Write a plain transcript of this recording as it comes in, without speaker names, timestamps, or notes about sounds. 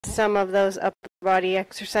some of those upper body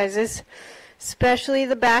exercises, especially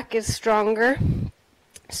the back is stronger.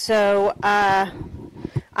 So I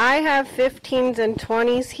have 15s and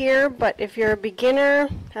 20s here, but if you're a beginner,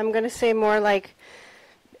 I'm going to say more like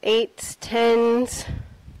 8s, 10s,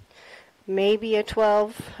 maybe a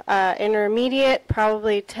 12. Intermediate,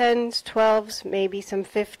 probably 10s, 12s, maybe some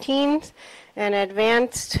 15s, and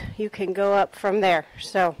advanced, you can go up from there.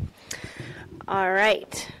 So, all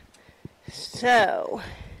right. So,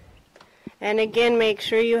 and again, make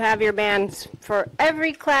sure you have your bands for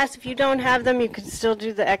every class. If you don't have them, you can still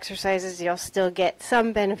do the exercises. You'll still get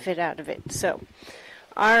some benefit out of it. So,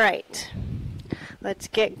 all right. Let's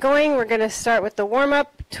get going. We're going to start with the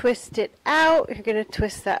warm-up. Twist it out. You're going to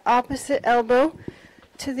twist that opposite elbow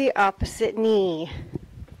to the opposite knee.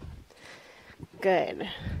 Good.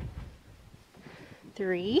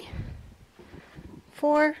 3,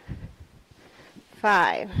 4,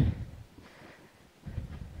 5,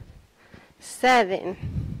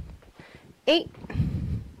 7, 8,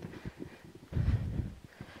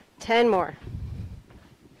 10 more.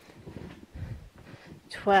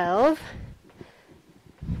 12,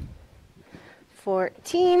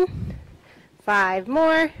 14, 5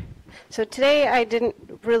 more. So today I didn't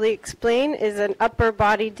really explain is an upper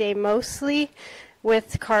body day mostly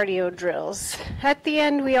with cardio drills. At the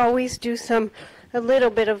end we always do a little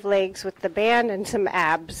bit of legs with the band and some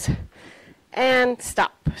abs. And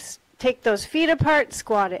stop. Take those feet apart,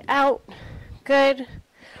 squat it out. Good.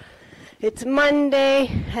 It's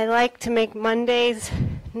Monday. I like to make Mondays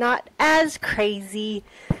not as crazy.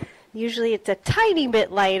 Usually it's a tiny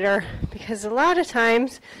bit lighter because a lot of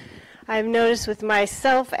times I've noticed with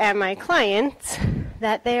myself and my clients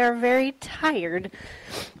that they are very tired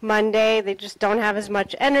Monday. They just don't have as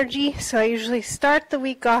much energy. So I usually start the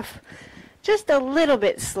week off just a little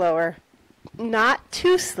bit slower. Not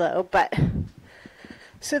too slow, but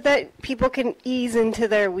so that people can ease into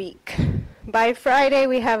their week. By Friday,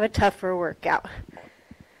 we have a tougher workout.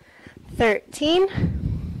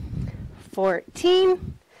 13,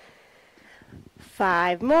 14,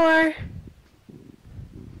 5 more,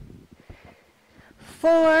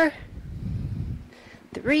 4,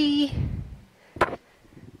 3,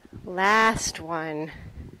 last one.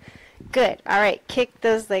 Good. All right, kick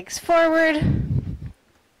those legs forward.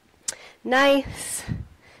 Nice.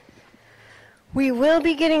 We will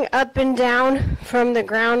be getting up and down from the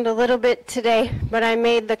ground a little bit today, but I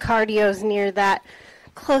made the cardios near that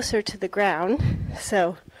closer to the ground.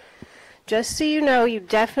 So just so you know, you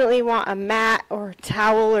definitely want a mat or a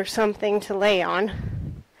towel or something to lay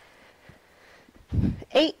on.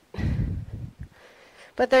 8.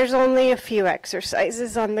 But there's only a few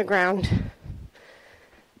exercises on the ground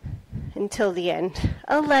until the end.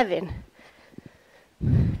 11.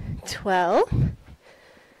 12.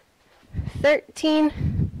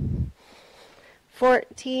 13,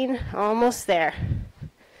 14, almost there.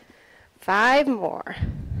 5 more.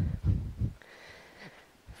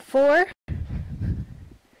 4,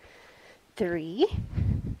 3,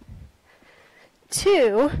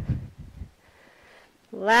 2,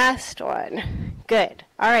 last one. Good.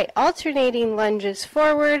 All right, alternating lunges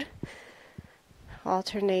forward.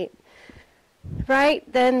 Alternate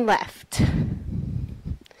right, then left.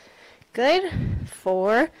 Good.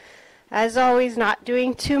 4. As always, not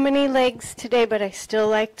doing too many legs today, but I still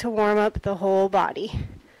like to warm up the whole body.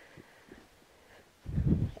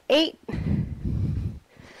 8,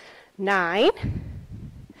 9,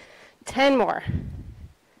 10 more.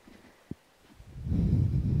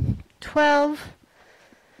 12,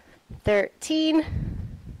 13,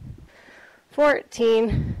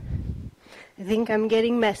 14. I think I'm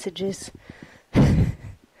getting messages.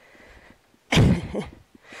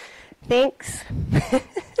 Thanks.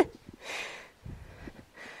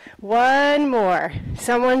 One more.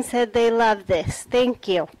 Someone said they love this. Thank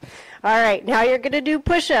you. All right, now you're going to do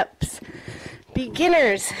push-ups.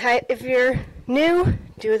 Beginners, if you're new,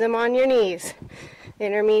 do them on your knees.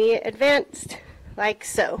 Intermediate, advanced, like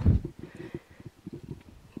so.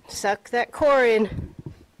 Suck that core in.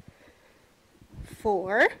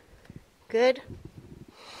 4. Good.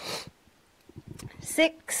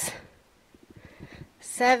 6,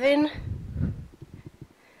 7,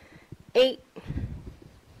 8,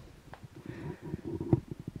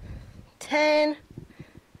 10,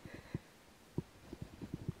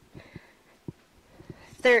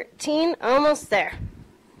 13, almost there.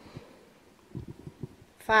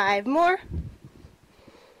 5 more.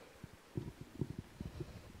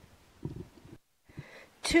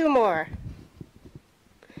 2 more.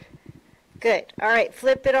 Good. All right,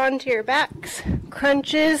 flip it onto your backs.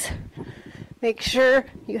 Crunches. Make sure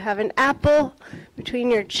you have an apple between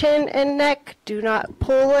your chin and neck. Do not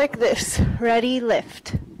pull like this. Ready,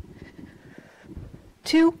 lift.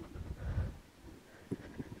 2.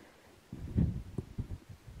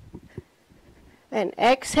 And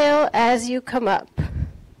exhale as you come up.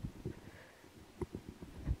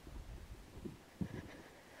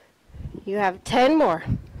 You have 10 more.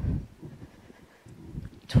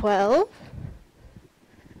 12.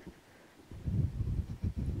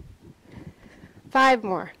 5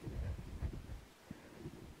 more.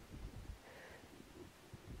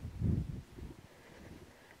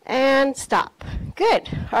 And stop. Good.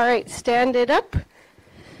 All right, stand it up.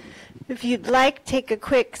 If you'd like, take a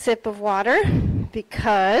quick sip of water,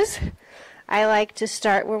 because I like to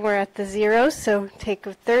start when we're at the 0. So take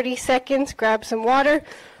 30 seconds, grab some water.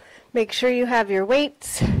 Make sure you have your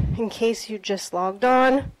weights in case you just logged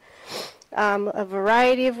on. A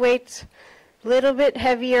variety of weights, a little bit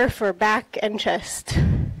heavier for back and chest.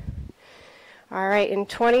 All right, in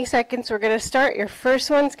 20 seconds we're going to start. Your first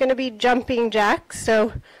one's going to be jumping jacks.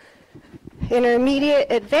 So intermediate,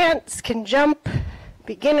 advanced can jump.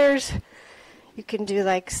 Beginners, you can do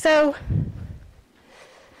like so.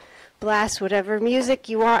 Blast whatever music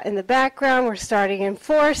you want in the background. We're starting in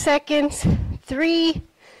 4 seconds. 3,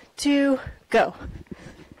 2, go.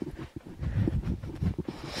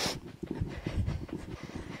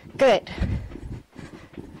 Good.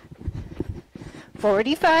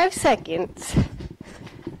 45 seconds.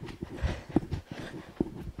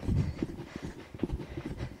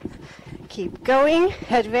 Keep going.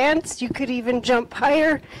 Advanced. You could even jump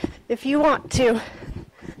higher if you want to.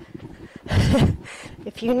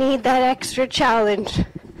 If you need that extra challenge.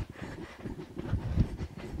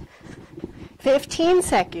 15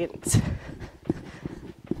 seconds.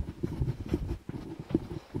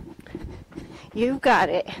 You've got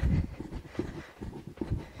it.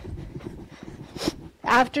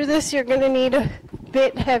 After this, you're going to need a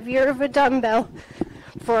bit heavier of a dumbbell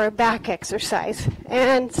for a back exercise.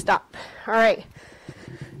 And stop. All right.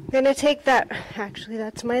 I'm going to take that. Actually,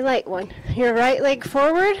 that's my light one. Your right leg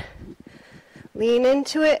forward. Lean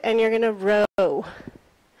into it, and you're going to row.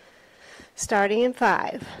 Starting in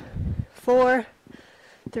 5, 4,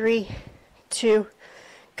 3, 2,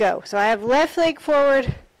 go. So I have left leg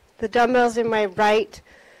forward. The dumbbell's in my right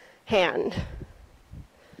hand.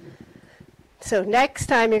 So next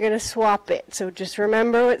time you're going to swap it. So just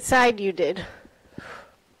remember what side you did.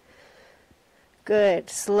 Good.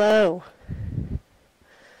 Slow.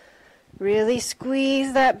 Really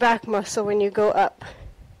squeeze that back muscle when you go up.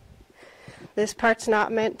 This part's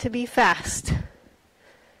not meant to be fast.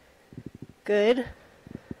 Good.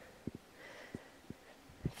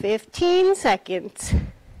 15 seconds.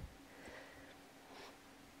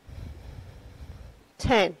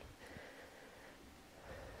 10.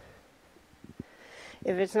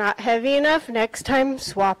 If it's not heavy enough, next time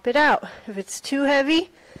swap it out. If it's too heavy,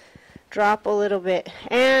 drop a little bit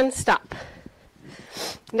and stop.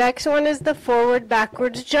 Next one is the forward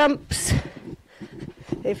backwards jumps.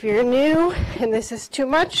 If you're new and this is too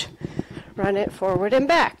much, run it forward and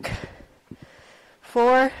back.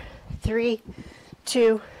 4, 3,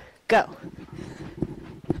 2, go.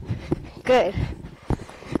 Good.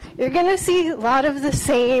 You're going to see a lot of the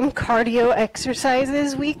same cardio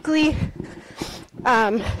exercises weekly.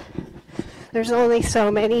 There's only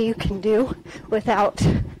so many you can do without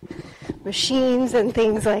machines and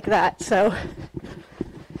things like that. So,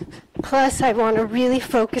 plus I want to really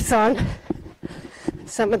focus on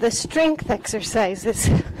some of the strength exercises.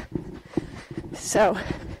 So,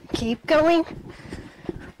 keep going.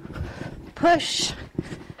 Push.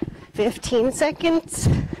 15 seconds.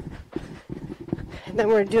 And then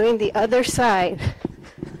we're doing the other side.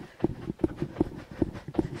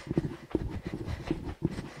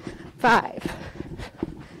 5.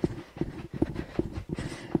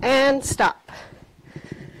 And stop.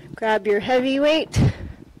 Grab your heavy weight.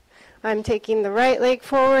 I'm taking the right leg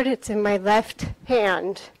forward. It's in my left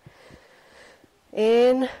hand.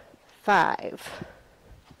 In 5.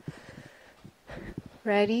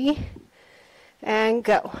 Ready? And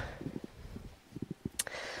go.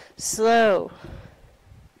 Slow.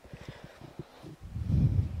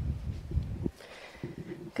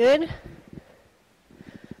 Good.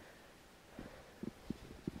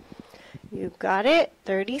 You've got it.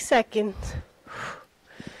 30 seconds.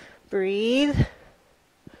 Breathe.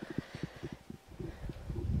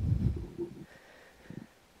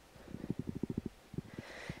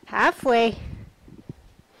 Halfway.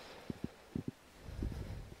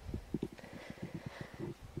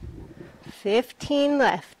 $15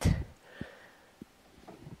 left.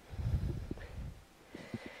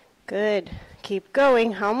 Good. Keep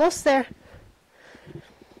going. Almost there.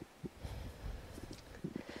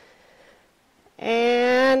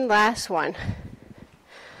 last one.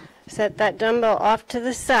 Set that dumbbell off to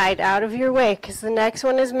the side, out of your way, because the next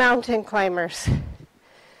one is mountain climbers.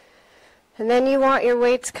 And then you want your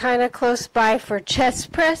weights kind of close by for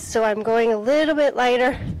chest press, so I'm going a little bit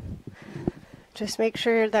lighter. Just make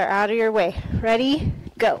sure they're out of your way. Ready?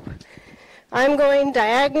 Go. I'm going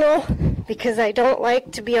diagonal because I don't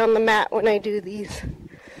like to be on the mat when I do these.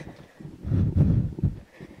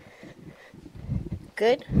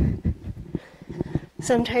 Good.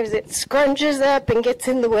 Sometimes it scrunches up and gets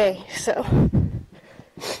in the way, so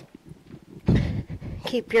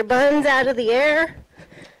keep your buns out of the air.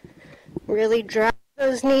 Really drive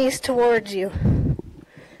those knees towards you.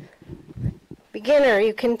 Beginner,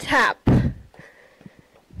 you can tap.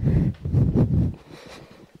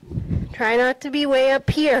 Try not to be way up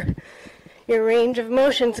here. Your range of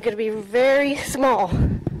motion is going to be very small.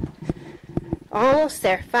 Almost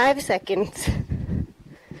there. 5 seconds.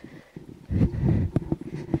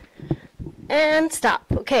 And stop.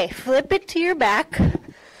 Okay, flip it to your back.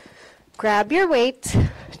 Grab your weights.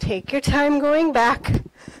 Take your time going back.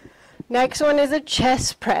 Next one is a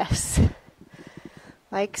chest press.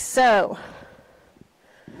 Like so.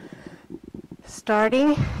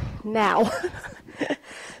 Starting now.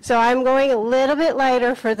 So I'm going a little bit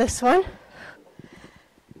lighter for this one.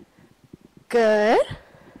 Good.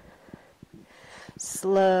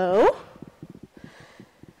 Slow.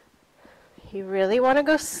 You really want to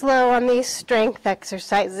go slow on these strength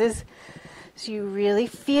exercises so you really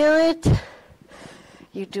feel it.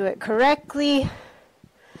 You do it correctly.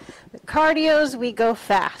 The cardios, we go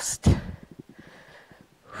fast.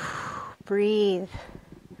 Breathe.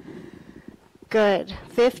 Good.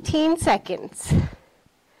 15 seconds.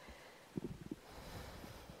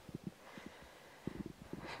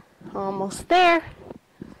 Almost there.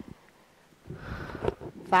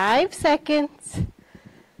 5 seconds.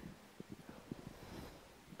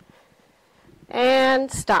 And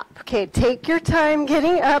stop. Okay, take your time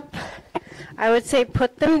getting up. I would say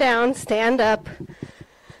put them down, stand up,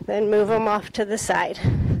 then move them off to the side.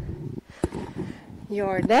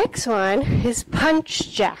 Your next one is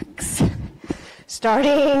punch jacks.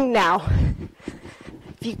 Starting now.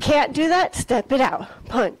 If you can't do that, step it out.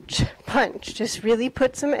 Punch, punch. Just really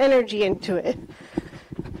put some energy into it.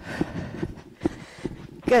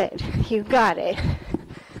 Good. You got it.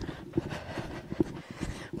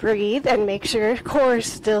 Breathe and make sure your core is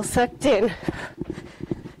still sucked in.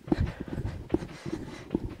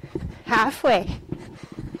 Halfway.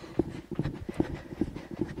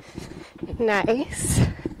 Nice.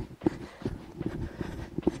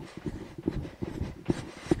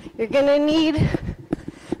 You're going to need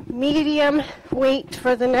medium weight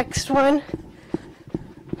for the next one.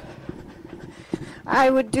 I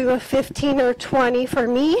would do a 15 or 20 for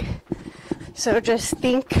me. So just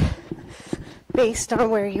think based on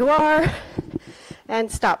where you are and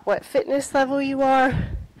stop what fitness level you are.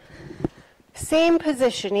 Same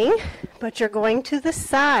positioning, but you're going to the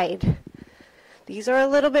side. These are a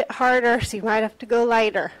little bit harder, so you might have to go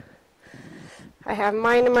lighter. I have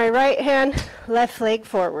mine in my right hand, left leg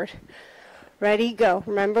forward. Ready, go.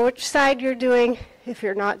 Remember which side you're doing if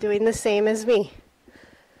you're not doing the same as me.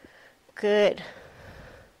 Good.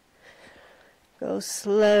 Go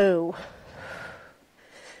slow.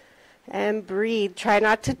 And breathe. Try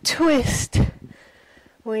not to twist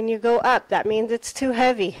when you go up. That means it's too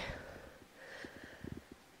heavy.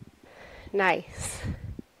 Nice.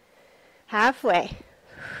 Halfway.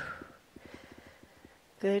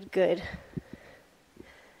 Good, good.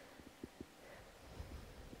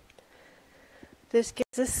 This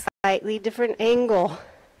gives a slightly different angle.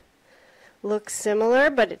 Looks similar,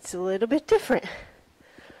 but it's a little bit different.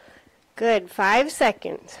 Good. 5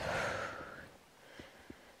 seconds.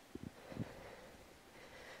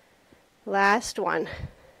 Last one.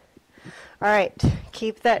 All right.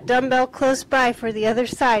 Keep that dumbbell close by for the other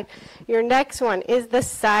side. Your next one is the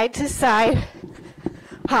side-to-side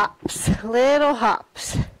hops. Little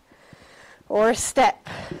hops. Or step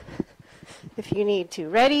if you need to.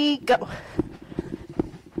 Ready? Go.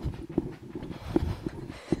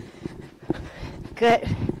 Good.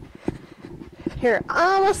 You're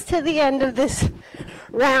almost to the end of this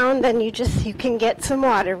round, and you can get some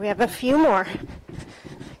water. We have a few more.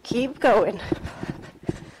 Keep going.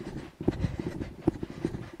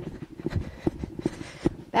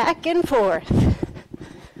 Back and forth.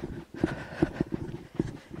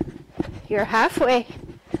 You're halfway.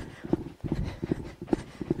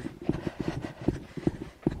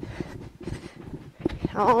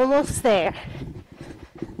 Almost there.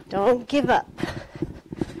 Don't give up.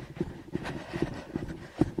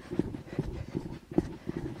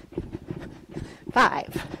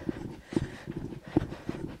 Five.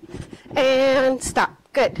 And stop.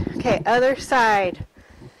 Good. Okay, other side.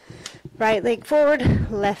 Right leg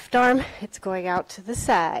forward, left arm, it's going out to the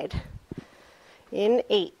side. In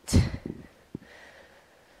 8.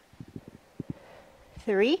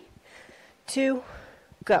 3, 2,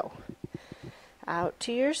 go. Out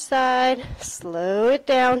to your side, slow it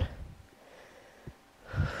down.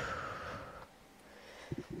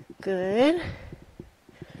 Good.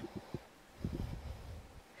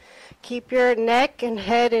 Keep your neck and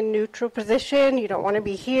head in neutral position. You don't want to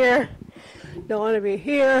be here. Don't want to be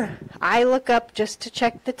here. I look up just to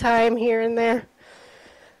check the time here and there.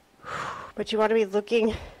 But you want to be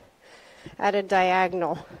looking at a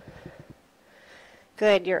diagonal.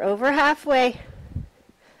 Good. You're over halfway.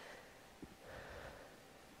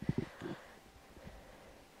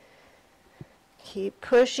 Keep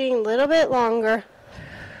pushing a little bit longer.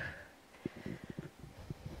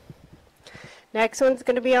 Next one's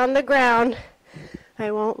going to be on the ground.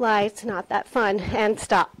 I won't lie, it's not that fun. And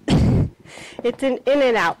stop. It's an in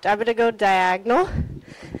and out. I'm going to go diagonal.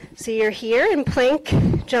 So you're here in plank,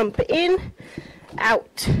 jump in,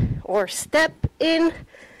 out, or step in,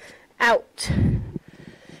 out.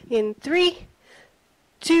 In 3,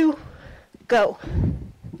 2, go.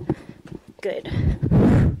 Good.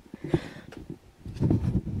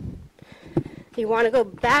 You want to go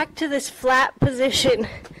back to this flat position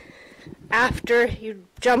after you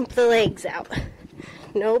jump the legs out.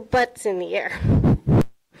 No butts in the air.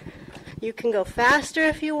 You can go faster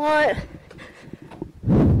if you want.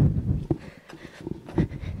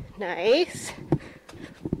 Nice.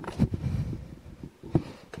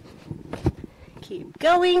 Keep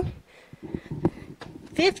going.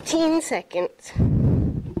 15 seconds.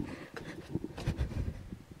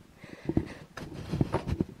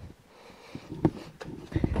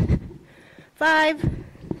 5.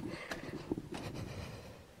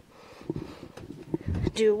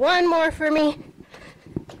 Do one more for me.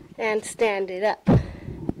 And stand it up.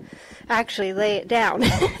 Actually, lay it down.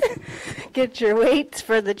 Get your weights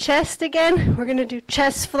for the chest again. We're going to do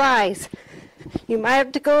chest flies. You might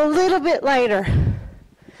have to go a little bit lighter.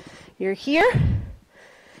 You're here.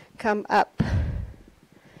 Come up.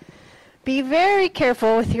 Be very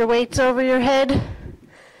careful with your weights over your head.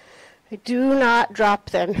 Do not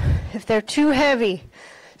drop them. If they're too heavy,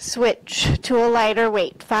 switch to a lighter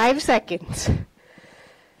weight. 5 seconds.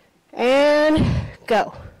 And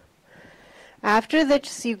go. After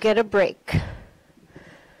this, you get a break.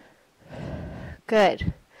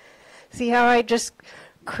 Good. See how I just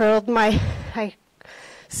I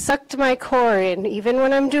sucked my core in. Even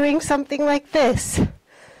when I'm doing something like this,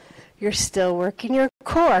 you're still working your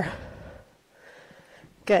core.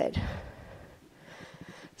 Good.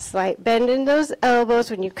 Slight bend in those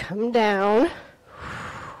elbows when you come down.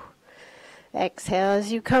 Exhale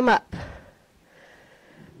as you come up.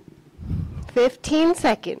 15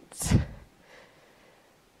 seconds.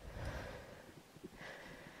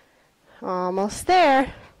 Almost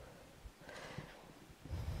there.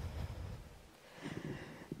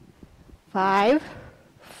 5,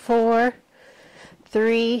 4,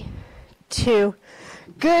 3, 2.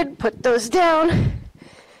 Good. Put those down.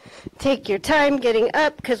 Take your time getting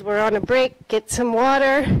up because we're on a break. Get some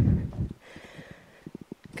water.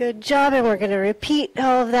 Good job. And we're going to repeat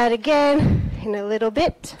all of that again in a little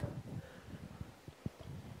bit.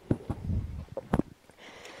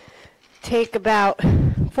 Take about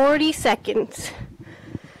 40 seconds.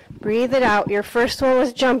 Breathe it out. Your first one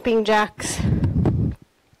was jumping jacks.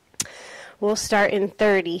 We'll start in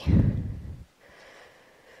 30.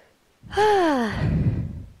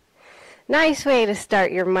 Nice way to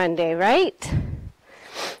start your Monday, right?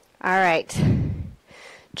 All right.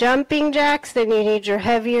 Jumping jacks, then you need your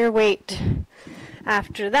heavier weight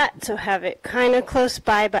after that, so have it kind of close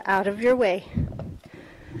by but out of your way.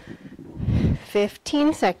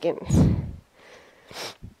 15 seconds.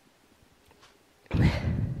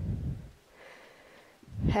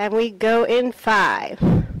 And we go in 5,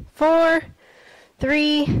 4,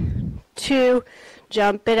 3, 2,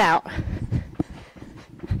 jump it out.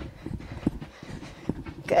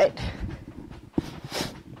 Good.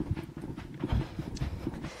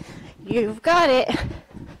 You've got it.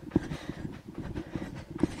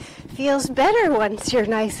 Feels better once you're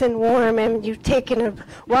nice and warm and you've taken a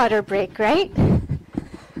water break, right?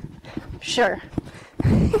 Sure.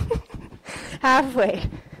 Halfway.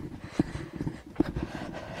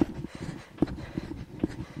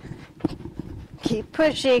 Keep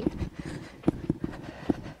pushing.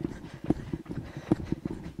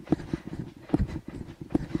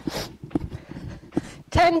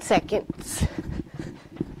 Ten seconds.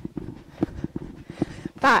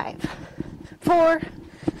 5, 4,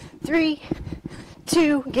 3,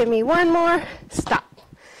 2, give me one more, stop.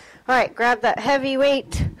 All right, grab that heavy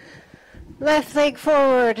weight, left leg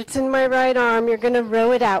forward, it's in my right arm, you're gonna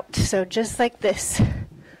row it out, so just like this.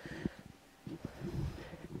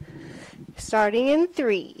 Starting in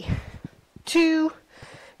 3, 2,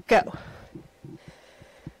 go.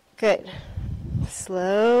 Good.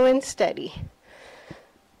 Slow and steady.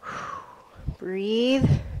 Breathe.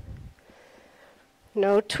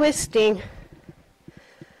 No twisting.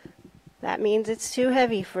 That means it's too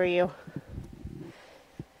heavy for you.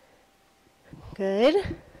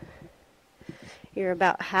 Good. You're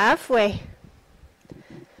about halfway.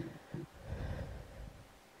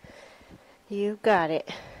 You got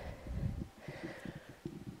it.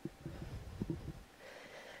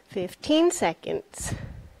 15 seconds.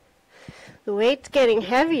 The weight's getting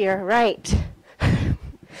heavier, right?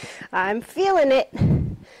 I'm feeling it.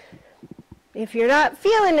 If you're not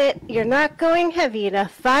feeling it, you're not going heavy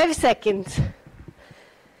enough. 5 seconds.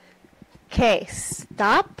 Okay,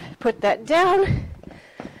 stop. Put that down.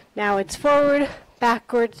 Now it's forward,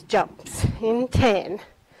 backwards jumps in 10.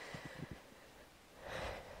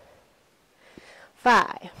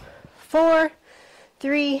 5, 4,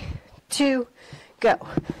 3, 2, go.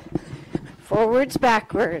 Forwards,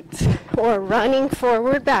 backwards, or running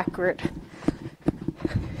forward, backward.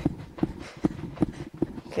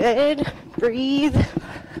 Good. Breathe.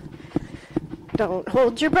 Don't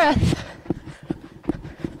hold your breath.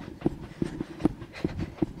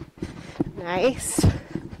 Nice.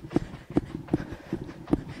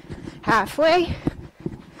 Halfway.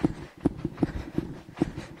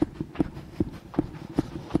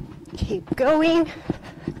 Keep going.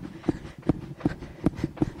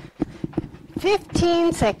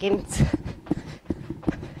 15 seconds.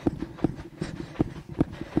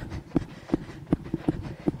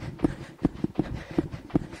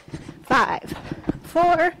 5,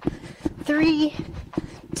 4, 3,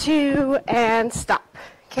 2, and stop.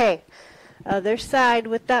 Okay, other side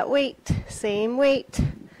with that weight, same weight.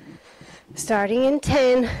 Starting in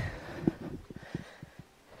 10,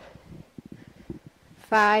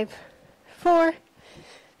 5, 4,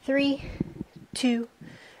 3, 2,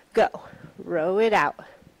 go. Row it out.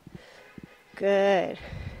 Good.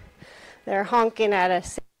 They're honking at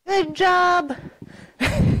us. Good job.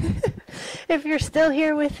 If you're still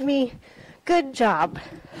here with me, good job.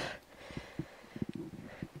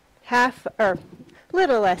 Half, or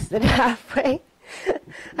little less than halfway.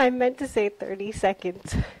 I meant to say 30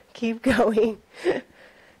 seconds. Keep going.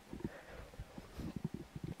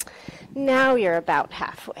 Now you're about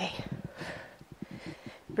halfway.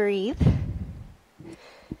 Breathe.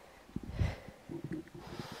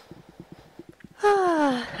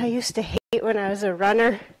 I used to hate when I was a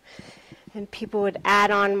runner and people would add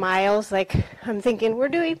on miles. Like, I'm thinking, we're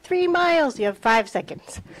doing 3 miles. You have 5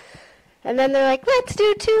 seconds. And then they're like, let's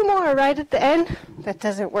do 2 more right at the end. That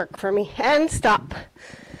doesn't work for me. And stop.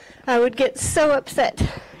 I would get so upset.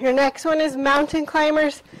 Your next one is mountain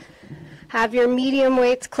climbers. Have your medium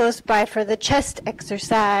weights close by for the chest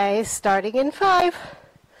exercise. Starting in 5,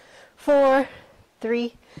 4,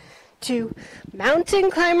 3, 2. Mountain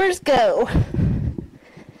climbers, go.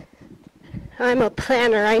 I'm a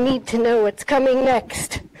planner. I need to know what's coming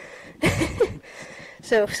next.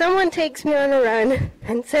 So if someone takes me on a run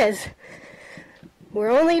and says,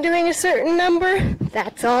 we're only doing a certain number,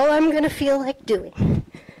 that's all I'm going to feel like doing.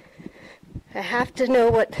 I have to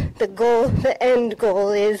know what the goal, the end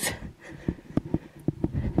goal is.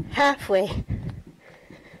 Halfway.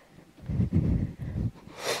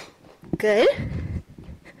 Good.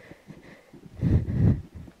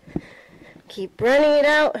 Keep running it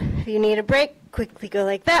out. If you need a break, quickly go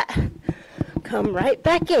like that. Come right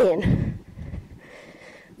back in.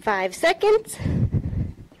 5 seconds.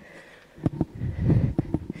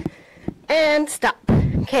 And stop.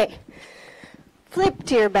 Okay. Flip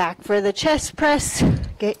to your back for the chest press.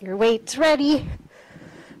 Get your weights ready.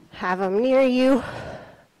 Have them near you.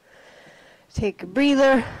 Take a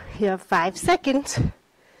breather. You have 5 seconds.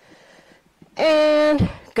 And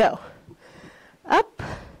go. Up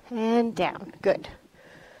and down. Good.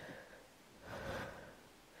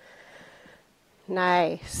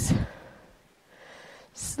 Nice.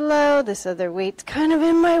 Slow. This other weight's kind of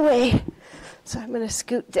in my way, so I'm going to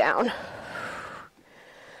scoot down.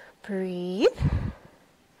 Breathe.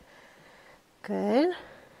 Good.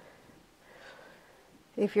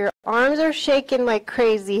 If your arms are shaking like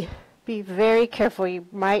crazy, be very careful. You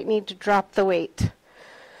might need to drop the weight,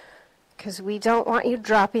 because we don't want you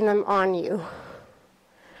dropping them on you.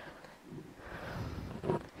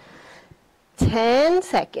 10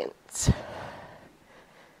 seconds.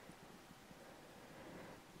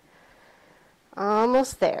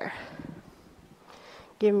 Almost there.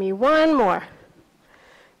 Give me one more.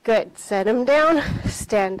 Good. Set them down.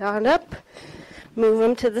 Stand on up. Move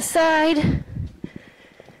them to the side.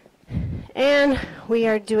 And we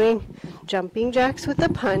are doing jumping jacks with a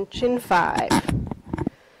punch in 5.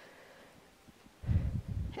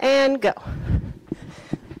 And go.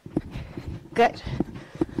 Good.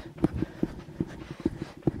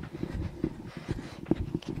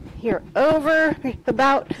 You're over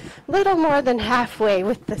about a little more than halfway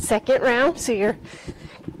with the second round, so you're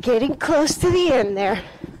getting close to the end there.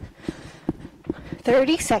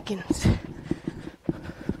 30 seconds.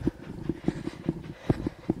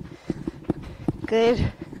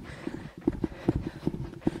 Good.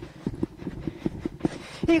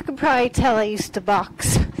 You can probably tell I used to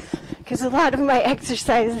box, because a lot of my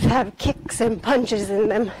exercises have kicks and punches in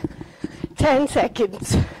them. 10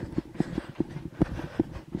 seconds.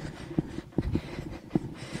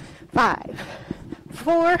 5,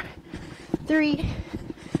 4, 3,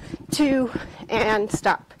 2, and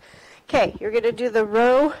stop. Okay, you're going to do the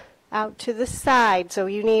row out to the side, so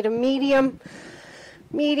you need a medium,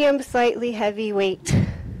 slightly heavy weight.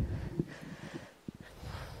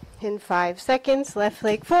 In 5 seconds, left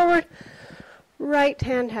leg forward, right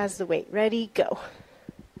hand has the weight. Ready, go.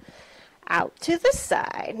 Out to the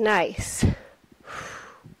side, nice.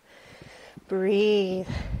 Breathe.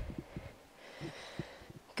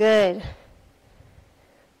 Good.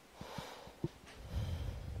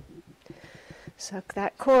 Suck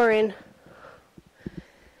that core in.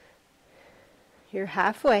 You're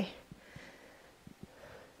halfway.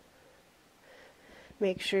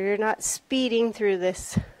 Make sure you're not speeding through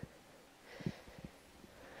this.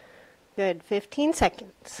 Good. 15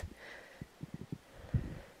 seconds.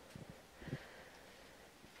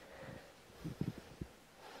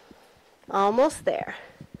 Almost there.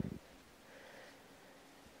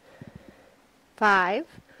 5,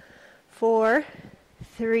 4,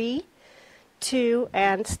 3, 2,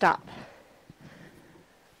 and stop.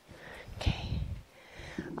 Okay.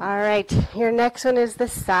 All right, your next one is the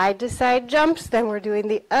side-to-side jumps. Then we're doing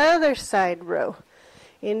the other side row.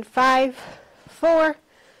 In 5, 4,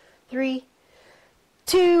 3,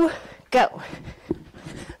 2, go.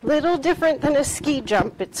 Little different than a ski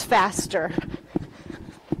jump. It's faster.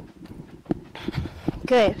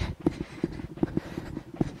 Good.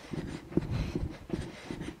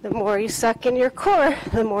 The more you suck in your core,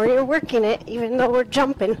 the more you're working it, even though we're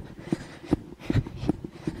jumping.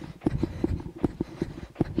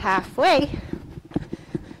 Halfway.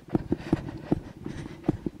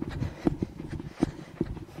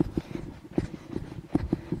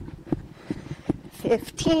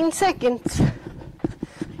 "15 seconds.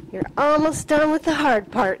 You're almost done with the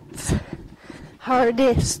hard parts.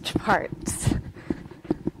 Hardest parts.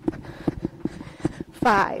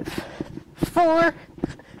 5, 4,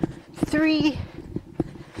 3,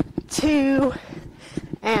 2,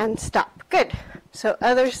 and stop. Good. So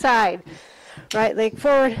other side. Right leg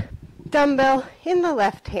forward, dumbbell in the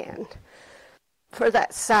left hand for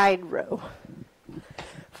that side row.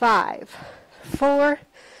 5, 4,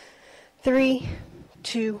 3,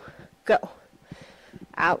 2, go.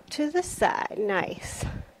 Out to the side. Nice.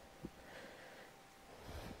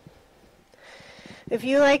 If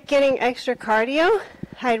you like getting extra cardio,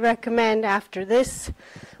 I'd recommend after this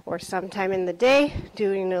or sometime in the day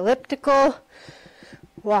doing an elliptical,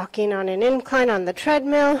 walking on an incline on the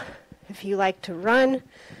treadmill. If you like to run,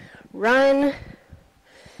 run.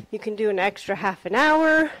 You can do an extra half an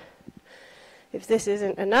hour if this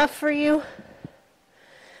isn't enough for you.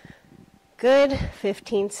 Good.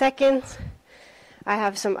 15 seconds. I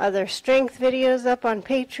have some other strength videos up on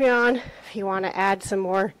Patreon. If you want to add some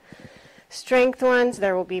more strength ones,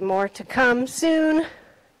 there will be more to come soon.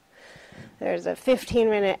 There's a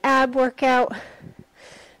 15-minute ab workout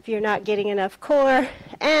if you're not getting enough core,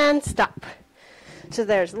 and stop. So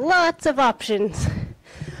there's lots of options.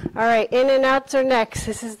 All right, in and outs are next.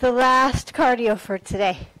 This is the last cardio for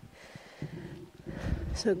today.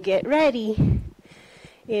 So get ready.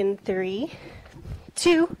 In 3,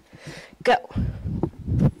 2, go.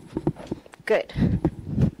 Good.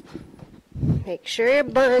 Make sure your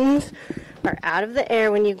buns are out of the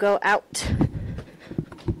air when you go out.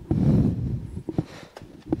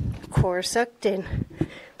 Core sucked in.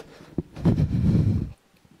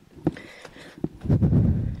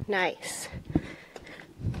 Nice.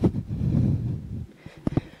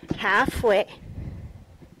 Halfway.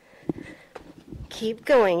 Keep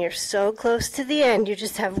going. You're so close to the end. You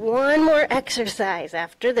just have one more exercise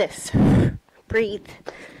after this. Breathe.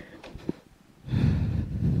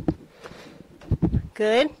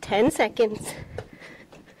 Good. 10 seconds.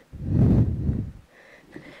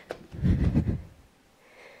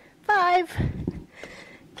 5,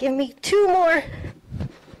 Give me 2 more.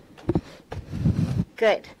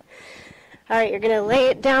 Good. All right, you're going to lay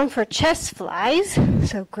it down for chest flies.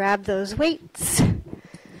 So grab those weights.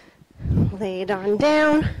 Lay it on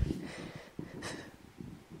down.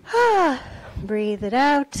 Breathe it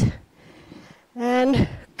out. And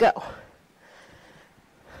go.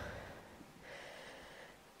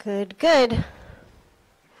 Good, good.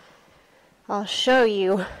 I'll show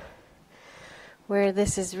you where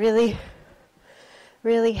this is really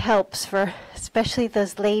helps for especially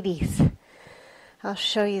those ladies. I'll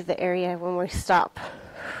show you the area when we stop.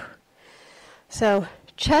 So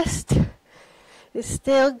chest is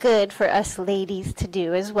still good for us ladies to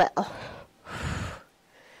do as well.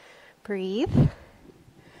 Breathe.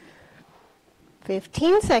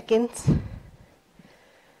 15 seconds.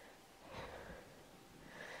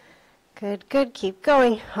 Good, good. Keep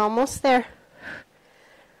going. Almost there.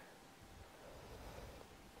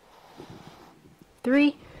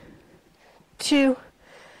 3, 2,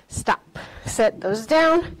 stop. Set those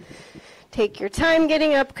down. Take your time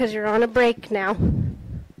getting up because you're on a break now.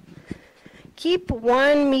 Keep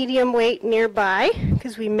one medium weight nearby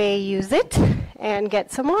because we may use it, and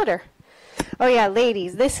get some water. Oh yeah,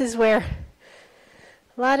 ladies, this is where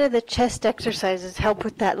a lot of the chest exercises help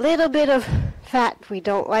with that little bit of fat we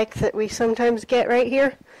don't like that we sometimes get right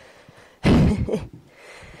here.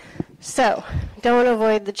 So, don't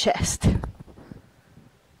avoid the chest.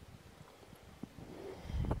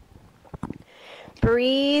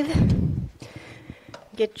 Breathe.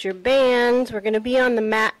 Get your bands. We're going to be on the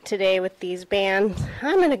mat today with these bands.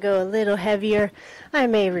 I'm going to go a little heavier. I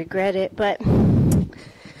may regret it, but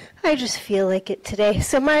I just feel like it today.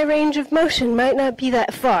 So my range of motion might not be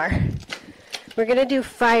that far. We're going to do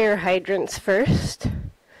fire hydrants first.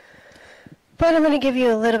 But I'm going to give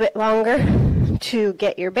you a little bit longer to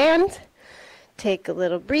get your bands. Take a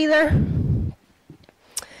little breather.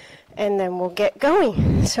 And then we'll get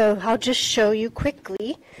going. So I'll just show you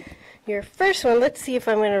quickly. Your first one, let's see if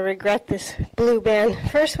I'm going to regret this blue band.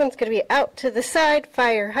 First one's going to be out to the side,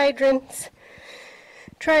 fire hydrants.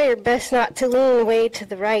 Try your best not to lean way to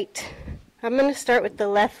the right. I'm going to start with the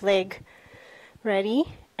left leg. Ready?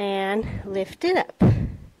 And lift it up.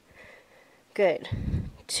 Good.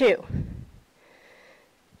 2,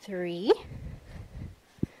 3,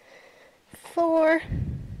 4.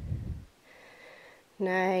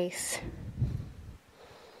 Nice.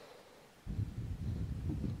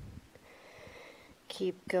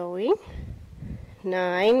 'Keep going.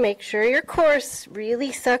 9. Make sure your core's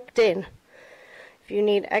really sucked in. If you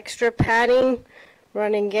need extra padding,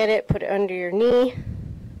 run and get it. Put it under your knee.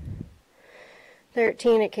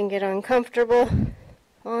 13. It can get uncomfortable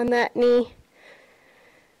on that knee.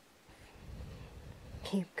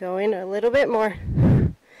 Keep going a little bit more.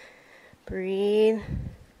 Breathe.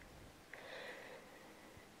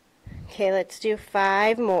 Okay, let's do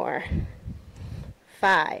 5 more.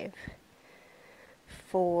 5,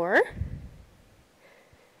 4,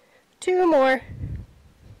 2 more.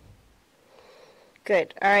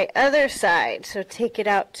 Good. All right, other side. So take it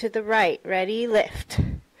out to the right. Ready? Lift.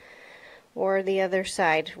 Or the other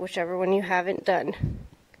side, whichever one you haven't done.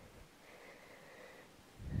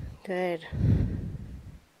 Good.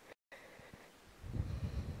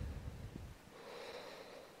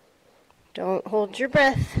 Don't hold your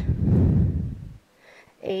breath.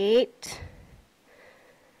 8,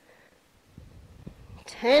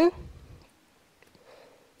 10.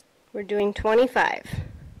 We're doing 25.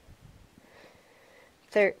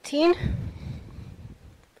 13.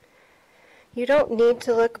 You don't need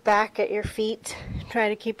to look back at your feet. Try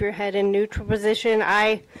to keep your head in neutral position.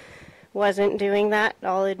 I wasn't doing that,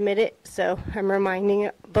 I'll admit it, so I'm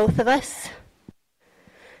reminding both of us.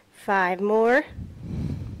 5 more.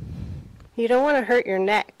 You don't want to hurt your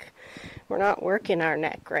neck. We're not working our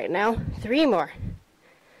neck right now. 3 more.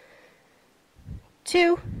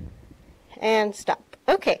 2. And stop.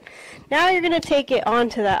 Okay, now you're going to take it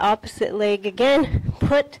onto that opposite leg again.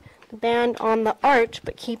 Put the band on the arch,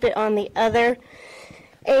 but keep it on the other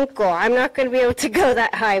ankle. I'm not going to be able to go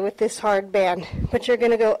that high with this hard band, but you're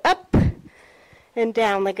going to go up and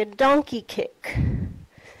down like a donkey kick,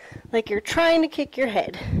 like you're trying to kick your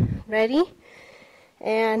head. Ready?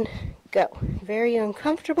 And go. Very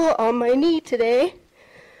uncomfortable on my knee today,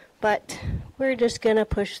 but we're just going to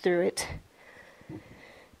push through it.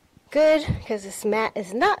 Good, because this mat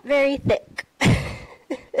is not very thick.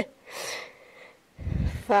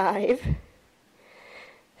 5,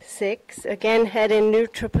 6. Again, head in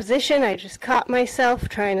neutral position. I just caught myself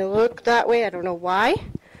trying to look that way. I don't know why.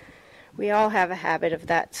 We all have a habit of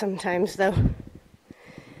that sometimes, though.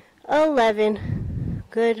 11.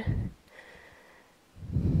 Good.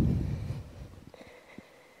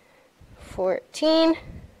 14.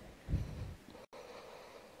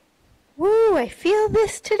 Woo, I feel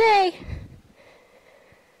this today.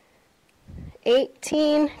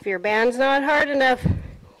 18. If your band's not hard enough,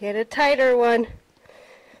 get a tighter one.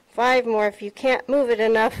 5 more. If you can't move it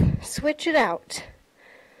enough, switch it out.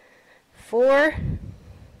 4.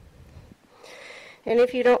 And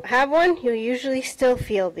if you don't have one, you'll usually still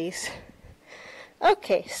feel these.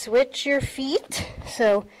 Okay, switch your feet.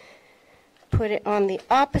 So put it on the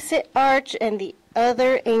opposite arch and the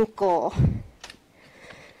other ankle.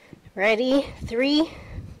 Ready? 3,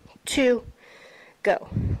 2, go.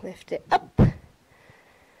 Lift it up.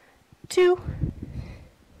 2,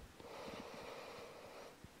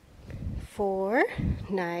 4,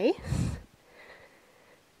 nice.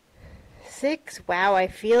 6, wow, I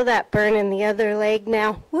feel that burn in the other leg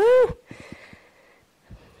now. Woo!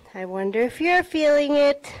 I wonder if you're feeling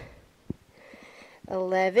it.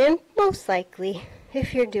 11, most likely,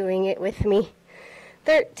 if you're doing it with me.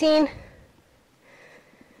 13,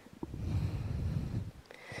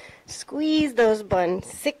 squeeze those buns.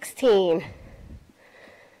 16,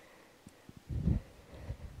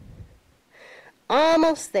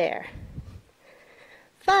 almost there.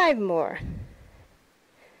 5 more.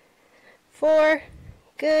 4,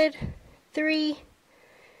 good. 3,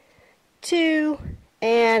 2,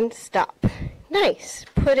 and stop. Nice.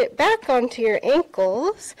 Put it back onto your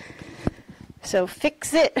ankles. So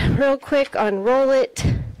fix it real quick, unroll it,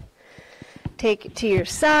 take it to your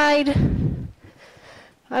side.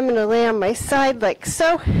 I'm going to lay on my side like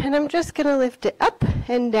so, and I'm just going to lift it up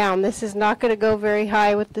and down. This is not going to go very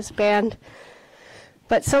high with this band,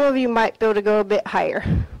 but some of you might be able to go a bit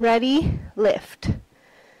higher. Ready? Lift.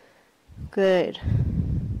 Good.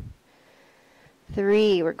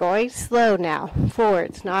 3, we're going slow now. 4,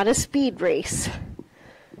 it's not a speed race.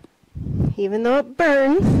 Even though it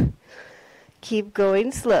burns, keep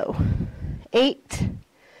going slow. 8,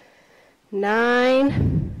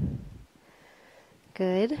 9,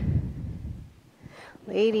 good.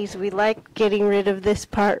 Ladies, we like getting rid of this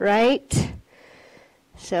part, right?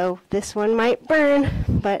 So this one might burn,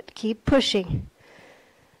 but keep pushing.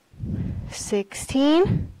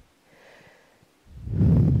 16,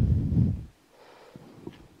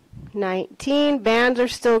 19. Bands are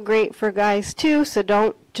still great for guys too, so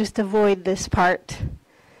don't just avoid this part.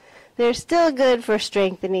 They're still good for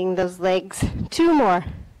strengthening those legs. 2 more.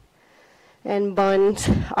 And buns.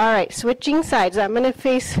 Alright, switching sides. I'm going to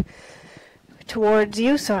face towards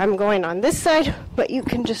you, so I'm going on this side, but you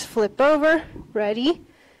can just flip over. Ready?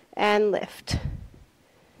 And lift.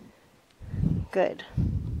 Good.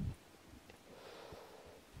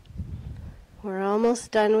 We're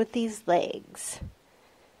almost done with these legs.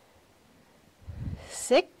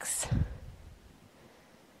 6,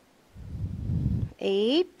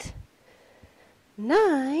 8,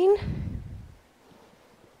 9.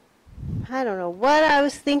 I don't know what I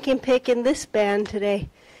was thinking picking this band today.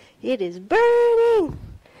 It is burning.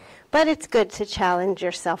 But it's good to challenge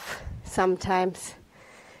yourself sometimes.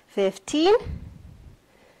 15,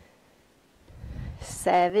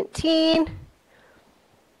 17.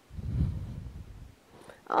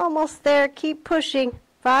 Almost there. Keep pushing.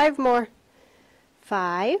 5 more.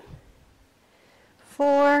 5,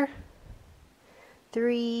 4,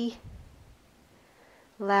 3,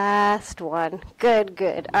 last one. Good,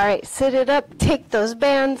 good. All right, sit it up, take those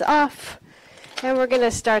bands off, and we're going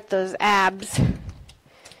to start those abs.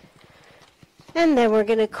 And then we're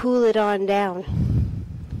going to cool it on down.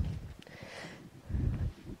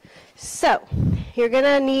 So, you're going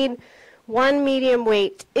to need 1 medium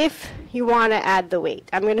weight if you want to add the weight.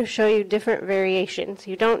 I'm going to show you different variations.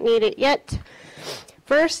 You don't need it yet.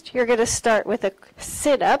 First, you're going to start with a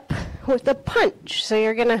sit-up with a punch. So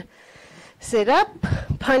you're going to sit up,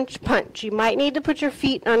 punch, punch. You might need to put your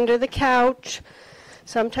feet under the couch.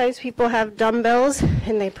 Sometimes people have dumbbells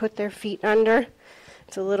and they put their feet under.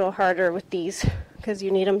 It's a little harder with these because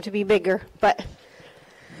you need them to be bigger. But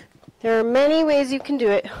there are many ways you can do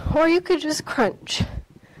it. Or you could just crunch.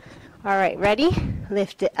 All right, ready?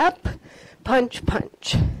 Lift it up, punch,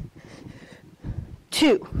 punch.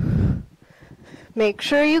 2. Make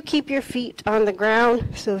sure you keep your feet on the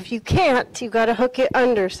ground. So if you can't, you got to hook it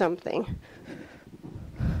under something.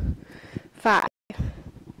 5.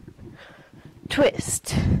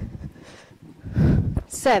 Twist.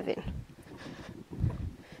 7.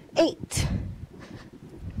 8.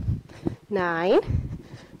 9.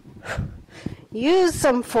 Use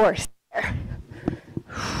some force there.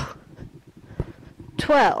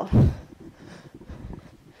 12.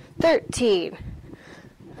 13.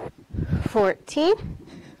 14.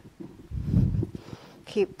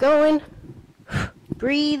 Keep going.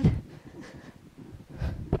 Breathe.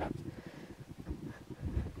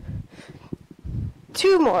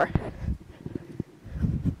 2 more.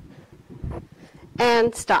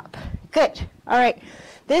 And stop. Good. All right.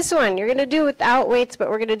 This one, you're going to do without weights, but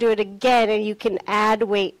we're going to do it again, and you can add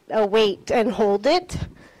a weight and hold it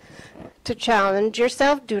to challenge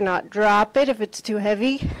yourself. Do not drop it if it's too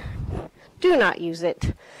heavy. Do not use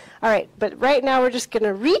it. All right, but right now we're just going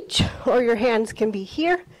to reach, or your hands can be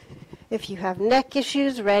here. If you have neck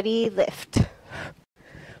issues, ready, lift.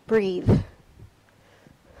 Breathe.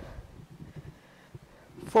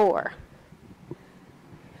 4,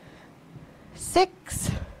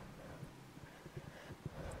 6,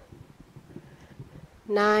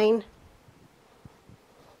 9.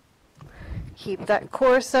 Keep that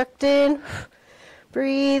core sucked in.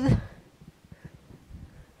 Breathe.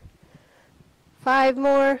 5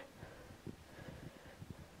 more.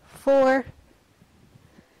 4.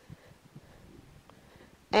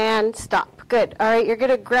 And stop. Good. All right, you're going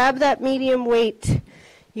to grab that medium weight.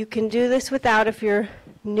 You can do this without if you're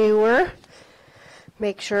newer.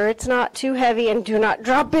 Make sure it's not too heavy and do not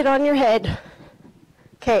drop it on your head.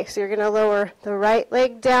 Okay, so you're going to lower the right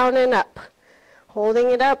leg down and up.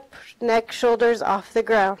 Holding it up, neck, shoulders off the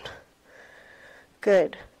ground.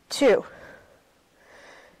 Good. 2.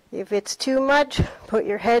 If it's too much, put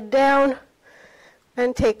your head down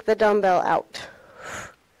and take the dumbbell out.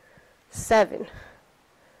 7,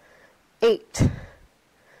 8.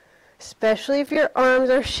 Especially if your arms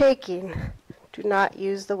are shaking, do not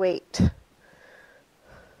use the weight.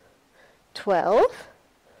 12,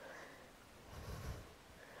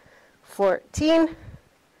 14,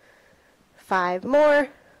 5 more,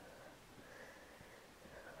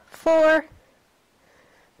 4,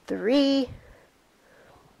 3.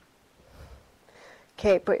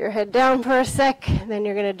 Okay, put your head down for a sec, and then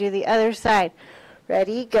you're going to do the other side.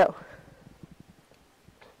 Ready, go.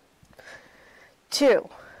 2,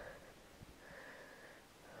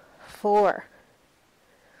 4,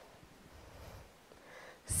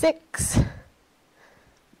 6.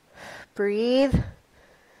 Breathe.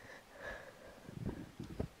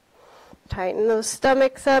 Tighten those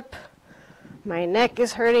stomachs up. My neck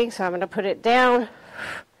is hurting, so I'm going to put it down.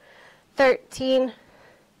 13.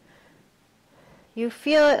 You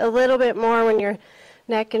feel it a little bit more when your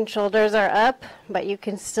neck and shoulders are up, but you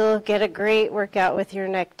can still get a great workout with your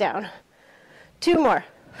neck down. 2 more.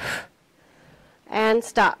 And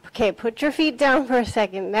stop. Okay, put your feet down for a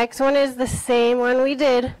second. Next one is the same one we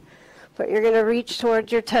did, but you're going to reach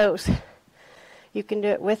towards your toes. You can do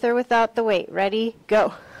it with or without the weight. Ready?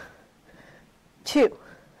 Go. 2,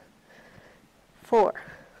 4,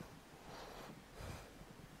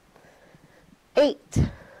 8,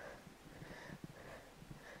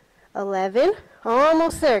 11.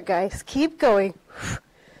 Almost there, guys. Keep going.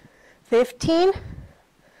 15.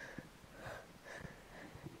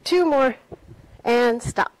 2 more. And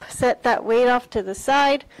stop. Set that weight off to the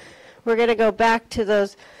side. We're going to go back to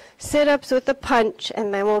those sit-ups with a punch,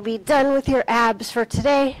 and then we'll be done with your abs for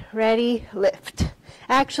today. Ready? Lift.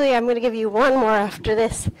 Actually, I'm going to give you one more after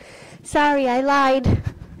this. Sorry, I lied.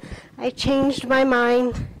 I changed my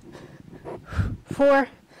mind. 4,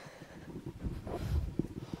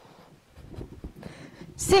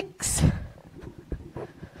 6,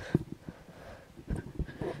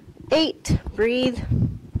 8. Breathe.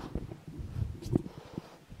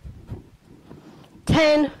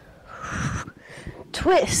 10.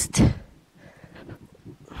 Twist.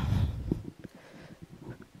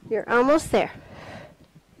 You're almost there.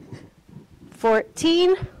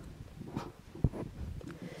 14.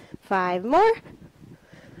 5 more.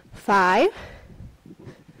 5,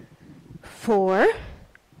 4,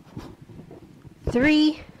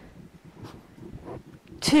 3,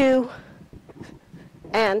 2,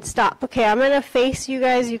 and stop. Okay, I'm going to face you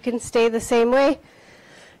guys. You can stay the same way.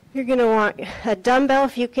 You're going to want a dumbbell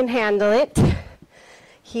if you can handle it.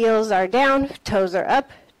 Heels are down, toes are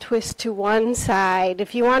up. Twist to one side.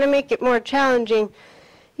 If you want to make it more challenging,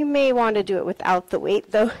 you may want to do it without the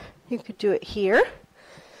weight, though. You could do it here.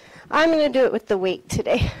 I'm going to do it with the weight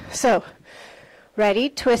today. So, ready?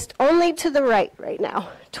 Twist only to the right now.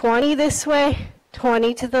 20 this way,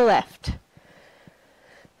 20 to the left.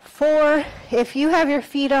 4, if you have your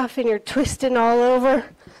feet off and you're twisting all over,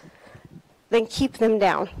 then keep them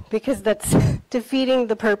down, because that's defeating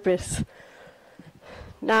the purpose.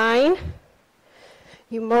 9,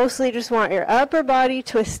 you mostly just want your upper body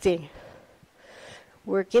twisting.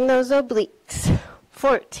 Working those obliques.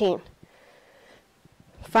 14.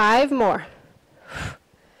 5 more.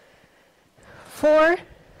 4,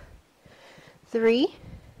 3,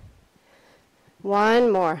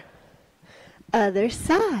 1 more. Other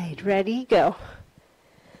side. Ready, go.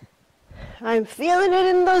 I'm feeling it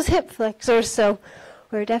in those hip flexors, so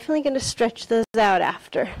We're definitely going to stretch those out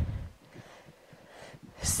after.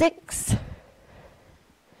 6,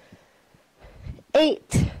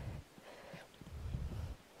 8,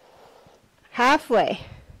 halfway.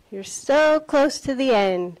 You're so close to the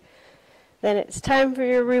end. Then it's time for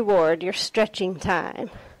your reward, your stretching time.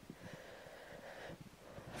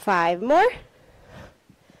 5 more.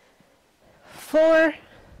 4,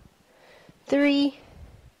 3,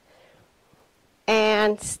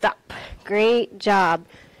 and stop. Great job.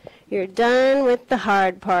 You're done with the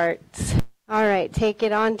hard parts. All right, take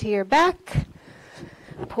it onto your back.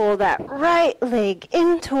 Pull that right leg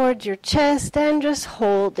in towards your chest and just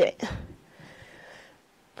hold it.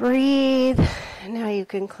 Breathe. Now you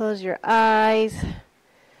can close your eyes.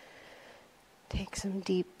 Take some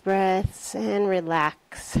deep breaths and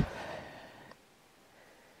relax.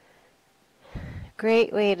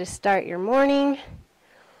 Great way to start your morning.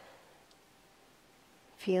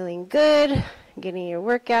 Feeling good, getting your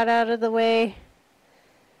workout out of the way.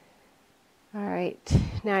 All right,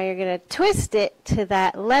 now you're going to twist it to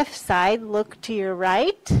that left side. Look to your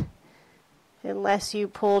right. Unless you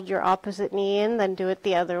pulled your opposite knee in, then do it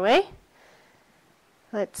the other way.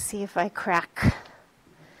 Let's see if I crack.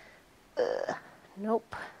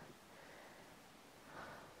 Nope.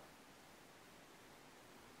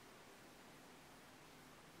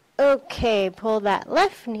 Okay, pull that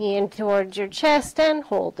left knee in towards your chest and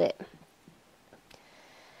hold it.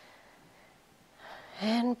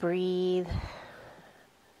 And breathe.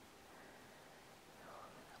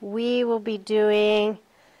 We will be doing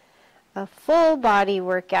a full body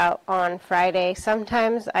workout on Friday.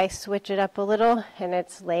 Sometimes I switch it up a little and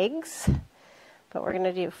it's legs, but we're going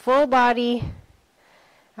to do full body.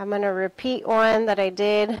 I'm going to repeat one that I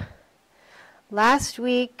did last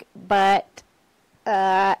week, but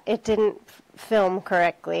it didn't film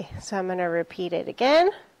correctly, so I'm going to repeat it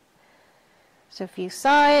again. So if you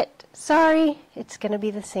saw it, sorry, it's going to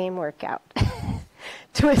be the same workout.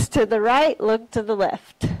 Twist to the right, look to the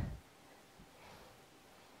left.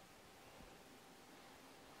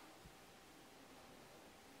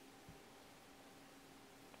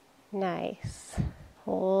 Nice.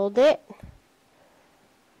 Hold it.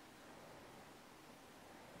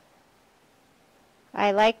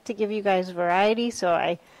 I like to give you guys variety, so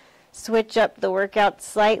I switch up the workout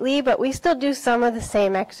slightly, but we still do some of the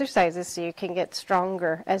same exercises so you can get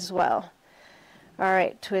stronger as well. All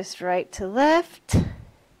right, twist right to left,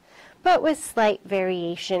 but with slight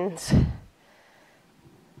variations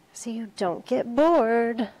so you don't get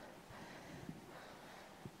bored.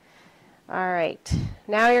 All right,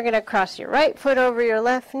 now you're going to cross your right foot over your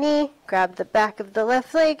left knee, grab the back of the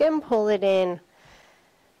left leg and pull it in.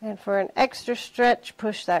 And for an extra stretch,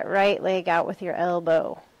 push that right leg out with your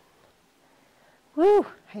elbow. Woo,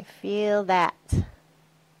 I feel that.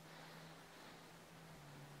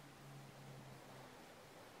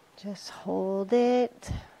 Just hold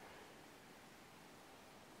it.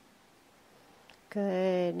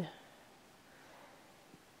 Good.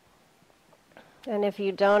 And if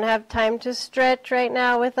you don't have time to stretch right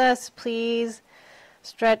now with us, please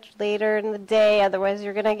stretch later in the day. Otherwise,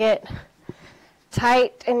 you're going to get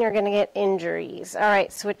tight and you're going to get injuries. All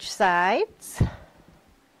right, switch sides.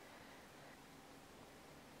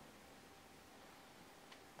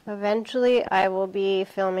 Eventually, I will be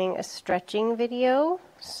filming a stretching video,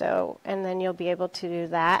 and then you'll be able to do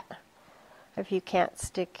that if you can't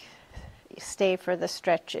stay for the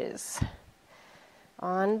stretches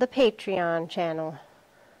on the Patreon channel.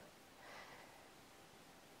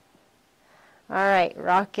 All right,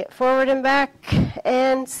 rock it forward and back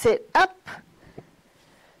and sit up.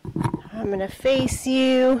 I'm going to face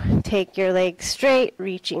you. Take your legs straight,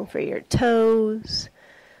 reaching for your toes.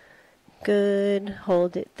 Good.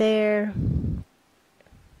 Hold it there.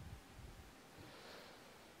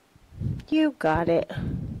 You got it.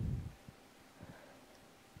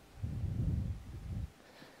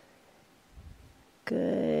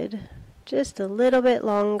 Good. Just a little bit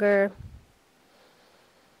longer.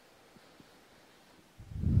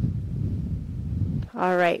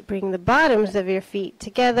 All right, bring the bottoms of your feet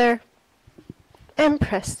together and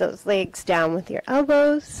press those legs down with your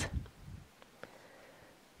elbows.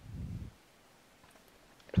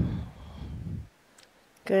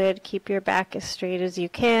 Good. Keep your back as straight as you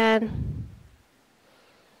can.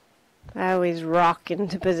 I always rock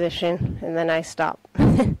into position and then I stop.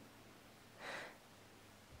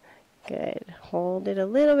 Good. Hold it a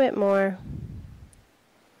little bit more.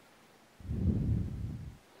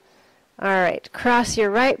 All right, cross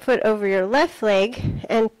your right foot over your left leg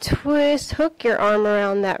and twist, hook your arm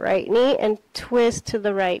around that right knee and twist to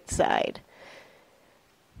the right side.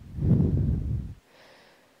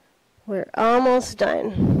 We're almost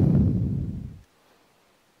done.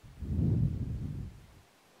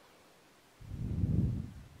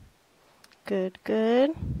 Good,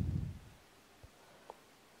 good.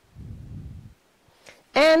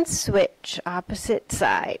 And switch, opposite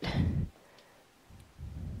side.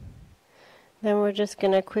 Then we're just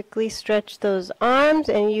going to quickly stretch those arms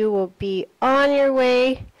and you will be on your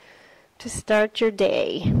way to start your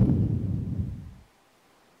day.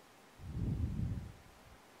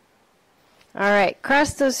 Alright,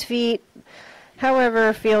 cross those feet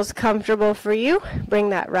however feels comfortable for you. Bring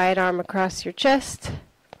that right arm across your chest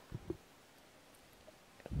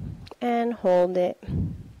and hold it.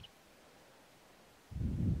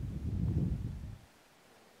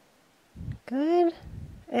 Good.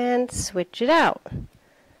 And switch it out.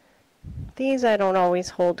 These I don't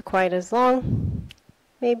always hold quite as long,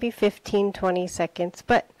 maybe 15-20 seconds,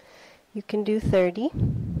 but you can do 30.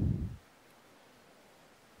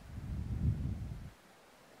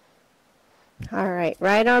 Alright,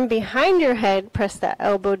 right arm behind your head, press that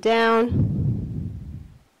elbow down.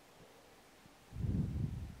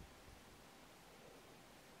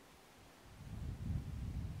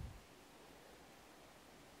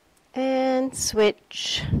 And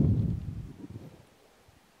switch.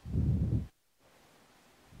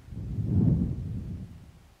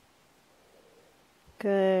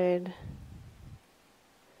 Good.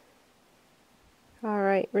 All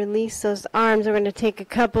right, release those arms. We're going to take a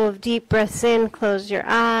couple of deep breaths in. Close your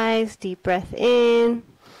eyes. Deep breath in.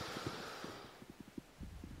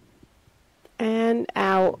 And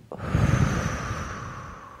out.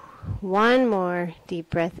 One more. Deep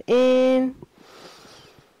breath in.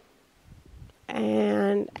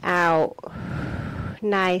 And out.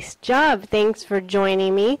 Nice job. Thanks for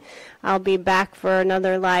joining me. I'll be back for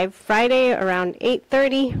another live Friday around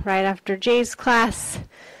 8:30, right after Jay's class.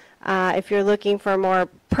 If you're looking for more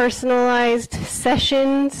personalized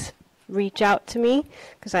sessions, reach out to me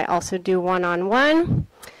because I also do one-on-one.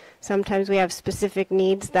 Sometimes we have specific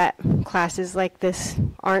needs that classes like this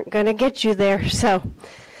aren't going to get you there. So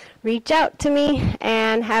reach out to me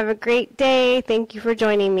and have a great day. Thank you for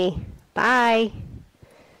joining me. Bye.